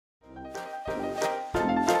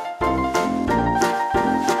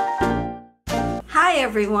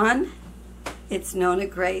everyone, it's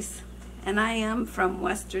NonnaGrace, and I am from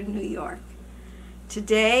Western New York.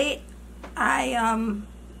 Today I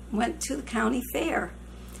went to the county fair.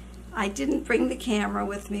 I didn't bring the camera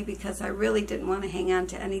with me because I really didn't want to hang on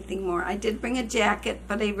to anything more. I did bring a jacket,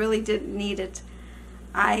 but I really didn't need it.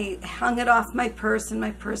 I hung it off my purse, and my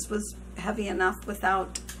purse was heavy enough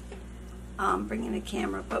without bringing a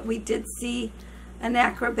camera. But we did see an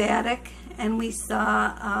acrobatic, and we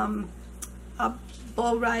saw a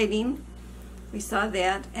bull riding. We saw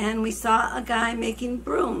that, and we saw a guy making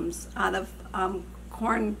brooms out of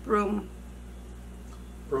corn broom.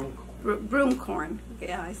 Broom corn.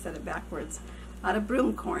 Yeah, I said it backwards. Out of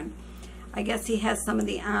broom corn. I guess he has some of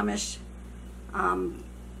the Amish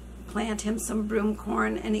plant him some broom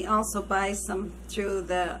corn, and he also buys some through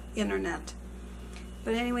the internet.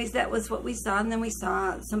 But anyways, that was what we saw, and then we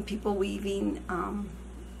saw some people weaving,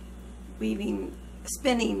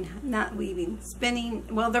 spinning.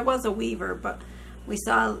 Well, there was a weaver, but we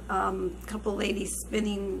saw a couple ladies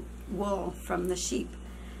spinning wool from the sheep.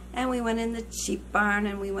 And we went in the sheep barn,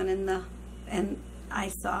 and we went in and I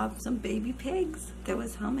saw some baby pigs. There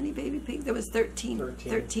was how many baby pigs? There was 13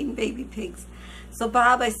 baby pigs. So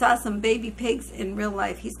Bob, I saw some baby pigs in real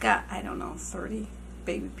life. He's got, I don't know, 30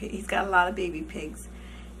 baby pigs. He's got a lot of baby pigs.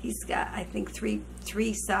 He's got, I think,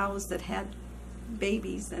 three sows that had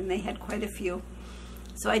babies, and they had quite a few.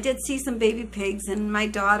 So I did see some baby pigs, and my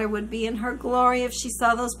daughter would be in her glory if she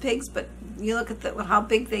saw those pigs, but you look at how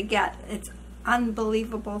big they get. It's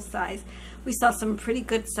unbelievable size. We saw some pretty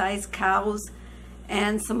good sized cows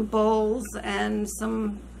and some bulls and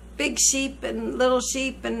some big sheep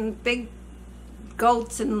and big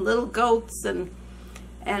goats and little goats, and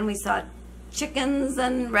we saw chickens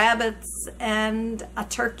and rabbits and a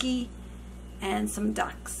turkey and some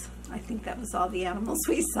ducks. I think that was all the animals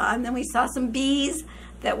we saw. And then we saw some bees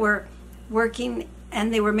that were working,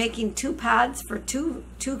 and they were making 2 pods for two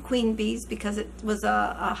queen bees, because it was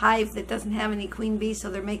a hive that doesn't have any queen bees, so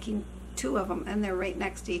they're making 2 of them, and they're right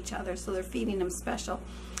next to each other, so they're feeding them special.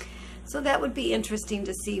 So that would be interesting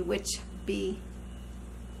to see which bee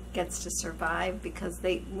gets to survive, because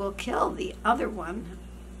they will kill the other one.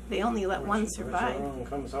 They only let one survive. Whichever one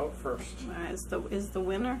comes out first. Is the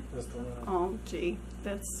winner? Is the winner. Oh, gee,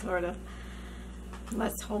 that's sort of,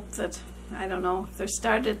 let's hope that, I don't know, if they're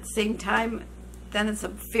started at the same time, then it's a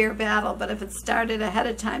fair battle. But if it started ahead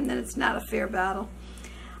of time, then it's not a fair battle.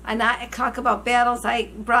 And I talk about battles. I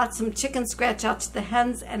brought some chicken scratch out to the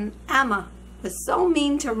hens, and Emma was so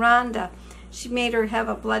mean to Rhonda. She made her have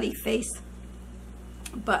a bloody face.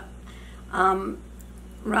 But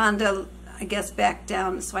Rhonda, I guess, backed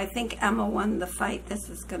down. So I think Emma won the fight. This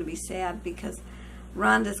is going to be sad, because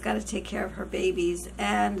Rhonda's got to take care of her babies,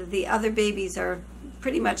 and the other babies are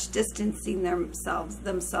pretty much distancing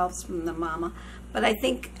themselves from the mama. But I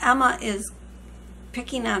think Emma is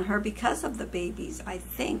picking on her because of the babies. I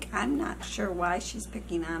think. I'm not sure why she's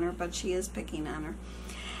picking on her, but she is picking on her.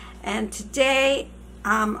 And today,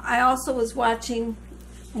 I also was watching,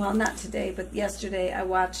 well, not today, but yesterday, I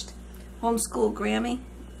watched Homeschool Grammy,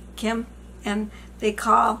 Kim, and they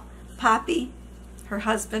call Poppy, her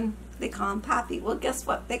husband, they call him Poppy. Well, guess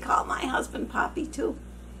what? They call my husband Poppy, too.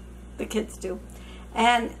 The kids do.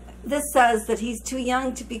 And this says that he's too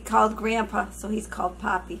young to be called Grandpa, so he's called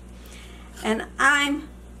Poppy. And I'm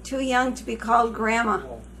too young to be called Grandma.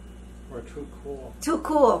 Cool. We're too cool. Too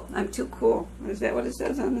cool. I'm too cool. Is that what it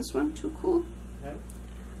says on this one? Too cool? Yep.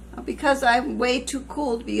 Because I'm way too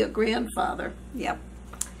cool to be a grandfather. Yep.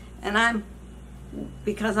 And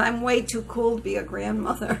because I'm way too cool to be a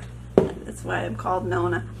grandmother. That's why I'm called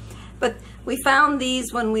Nonna. But we found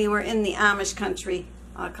these when we were in the Amish country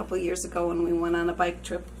a couple years ago when we went on a bike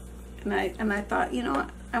trip. And I thought, you know what,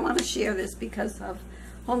 I want to share this because of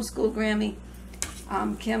Homeschool Grammy.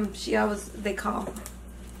 Kim, they call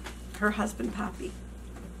her husband Poppy.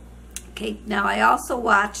 Okay, now I also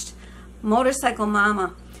watched Motorcycle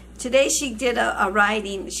Mama. Today she did a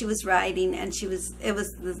riding. She was riding, and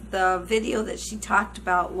the video that she talked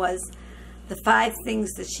about was the 5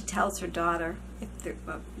 things that she tells her daughter,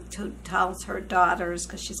 tells her daughters,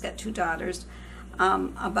 because she's got 2 daughters,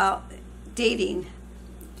 about dating.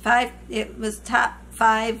 It was top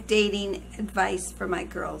 5 dating advice for my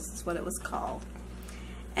girls, is what it was called.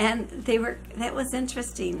 And that was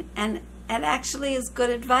interesting, and it actually is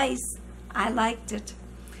good advice. I liked it.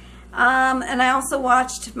 And I also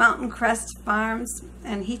watched Mountain Crest Farms,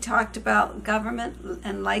 and he talked about government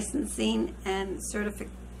and licensing and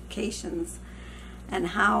certifications, and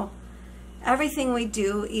how everything we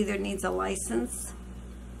do either needs a license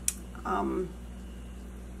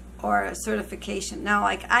or a certification. Now,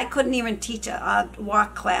 like, I couldn't even teach a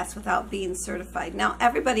walk class without being certified. Now,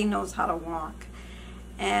 everybody knows how to walk,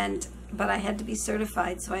 but I had to be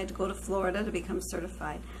certified, so I had to go to Florida to become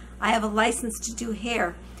certified. I have a license to do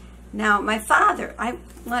hair. Now, my father, I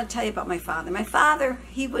want to tell you about my father. My father,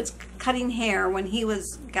 he was cutting hair when he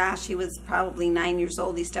was, gosh, he was probably 9 years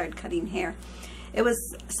old. He started cutting hair. It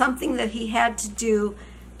was something that he had to do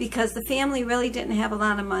because the family really didn't have a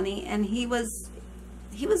lot of money, and he was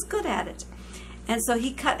good at it. And so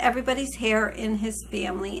he cut everybody's hair in his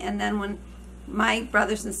family, and then when my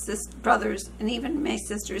brothers and even my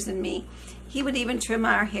sisters and me, he would even trim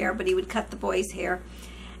our hair, but he would cut the boys' hair.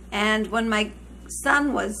 And when my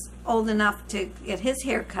son was old enough to get his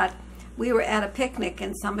hair cut, we were at a picnic,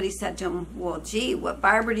 and somebody said to him, well, gee, what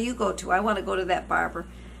barber do you go to? I want to go to that barber.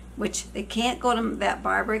 Which they can't go to that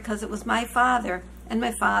barber because it was my father, and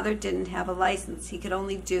my father didn't have a license. He could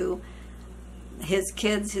only do his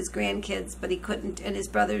kids, his grandkids, but he couldn't, and his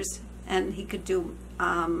brothers, and he could do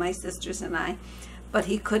my sisters and I, but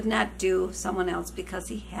he could not do someone else because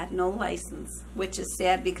he had no license, which is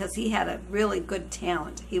sad because he had a really good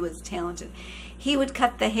talent. He was talented. He would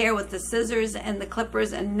cut the hair with the scissors and the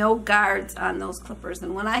clippers and no guards on those clippers,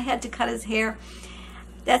 and when I had to cut his hair,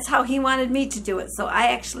 that's how he wanted me to do it. So I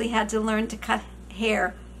actually had to learn to cut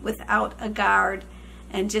hair without a guard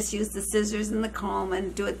and just use the scissors and the comb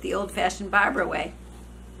and do it the old-fashioned barber way.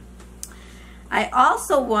 I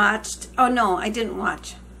also watched, oh no, I didn't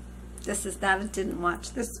watch. This is not, I didn't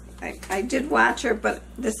watch. This, I did watch her, but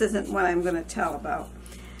this isn't what I'm going to tell about.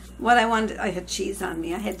 What I wanted, I had cheese on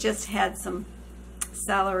me. I had just had some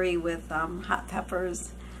celery with hot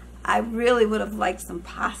peppers. I really would have liked some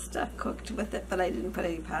pasta cooked with it, but I didn't put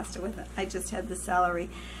any pasta with it. I just had the celery.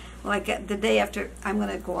 Like the day after, I'm going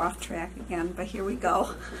to go off track again, but here we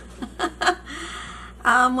go.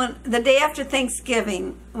 The day after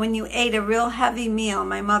Thanksgiving, when you ate a real heavy meal,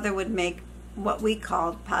 my mother would make what we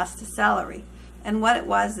called pasta celery. And what it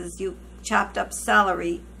was is you chopped up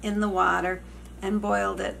celery in the water and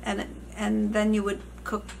boiled it, and then you would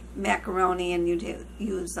cook macaroni, and you'd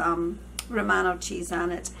use Romano cheese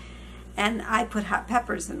on it. And I put hot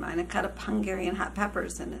peppers in mine. I cut up Hungarian hot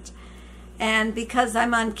peppers in it. And because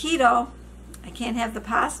I'm on keto, I can't have the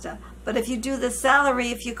pasta. But if you do the celery,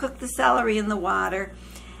 if you cook the celery in the water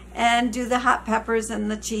and do the hot peppers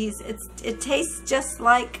and the cheese, it tastes just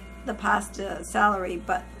like the pasta celery,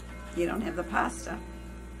 but you don't have the pasta.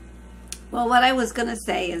 Well, what I was going to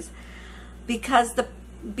say is because the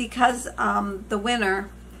winner,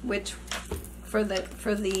 which for the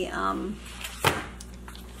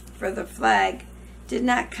flag, did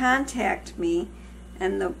not contact me,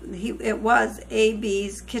 and it was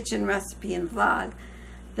AB's kitchen recipe and vlog.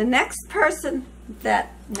 The next person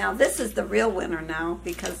that, now this is the real winner now,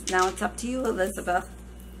 because now it's up to you, Elizabeth,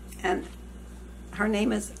 and her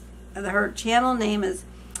name is, her channel name is,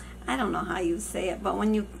 I don't know how you say it, but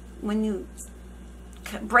when you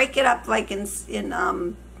break it up like in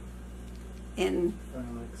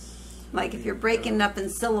like if you're breaking it up in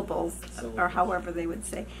syllables, or however they would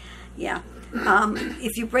say, yeah.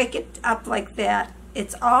 If you break it up like that,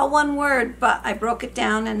 it's all one word, but I broke it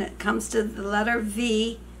down and it comes to the letter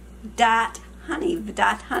V dot honey.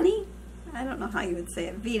 Vdothoney? I don't know how you would say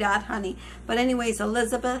it. Vdothoney. But anyways,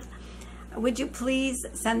 Elizabeth, would you please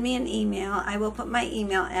send me an email? I will put my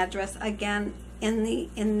email address again in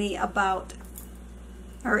the about,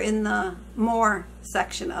 or in the more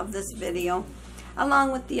section of this video,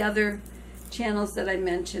 along with the other channels that I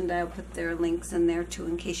mentioned. I'll put their links in there too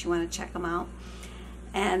in case you want to check them out.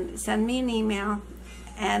 And send me an email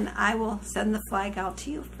and I will send the flag out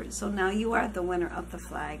to you. So now you are the winner of the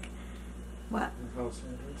flag. What?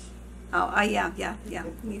 Oh, yeah.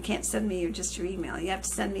 You can't send me just your email. You have to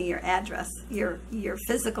send me your address, your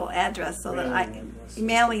physical address, so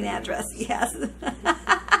mailing address. Yes.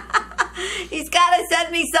 He's got to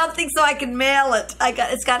send me something so I can mail it.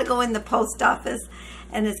 It's got to go in the post office,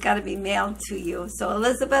 and it's got to be mailed to you. So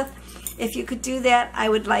Elizabeth, if you could do that, I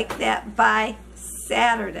would like that by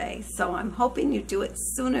Saturday. So I'm hoping you do it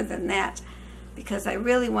sooner than that, because I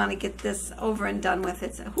really want to get this over and done with.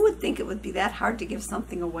 Who would think it would be that hard to give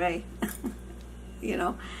something away? You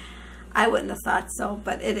know, I wouldn't have thought so,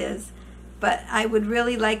 but it is. But I would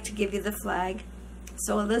really like to give you the flag.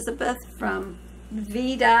 So Elizabeth from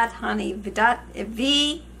Vdothoney, V-D-O-T-H-O-N-E-Y.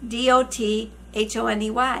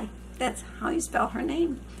 That's how you spell her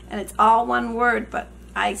name. And it's all one word, but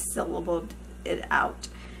I syllabled it out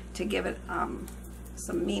to give it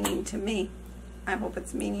some meaning to me. I hope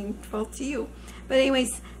it's meaningful to you. But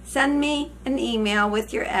anyways, send me an email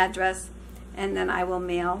with your address, and then I will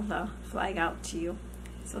mail the flag out to you.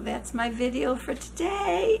 So that's my video for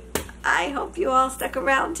today. I hope you all stuck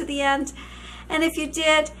around to the end. And if you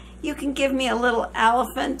did, you can give me a little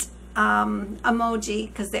elephant emoji,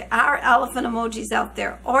 because there are elephant emojis out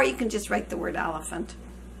there, or you can just write the word elephant.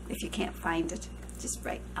 If you can't find it, just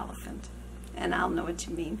write elephant, and I'll know what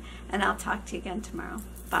you mean. And I'll talk to you again tomorrow.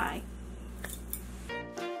 Bye.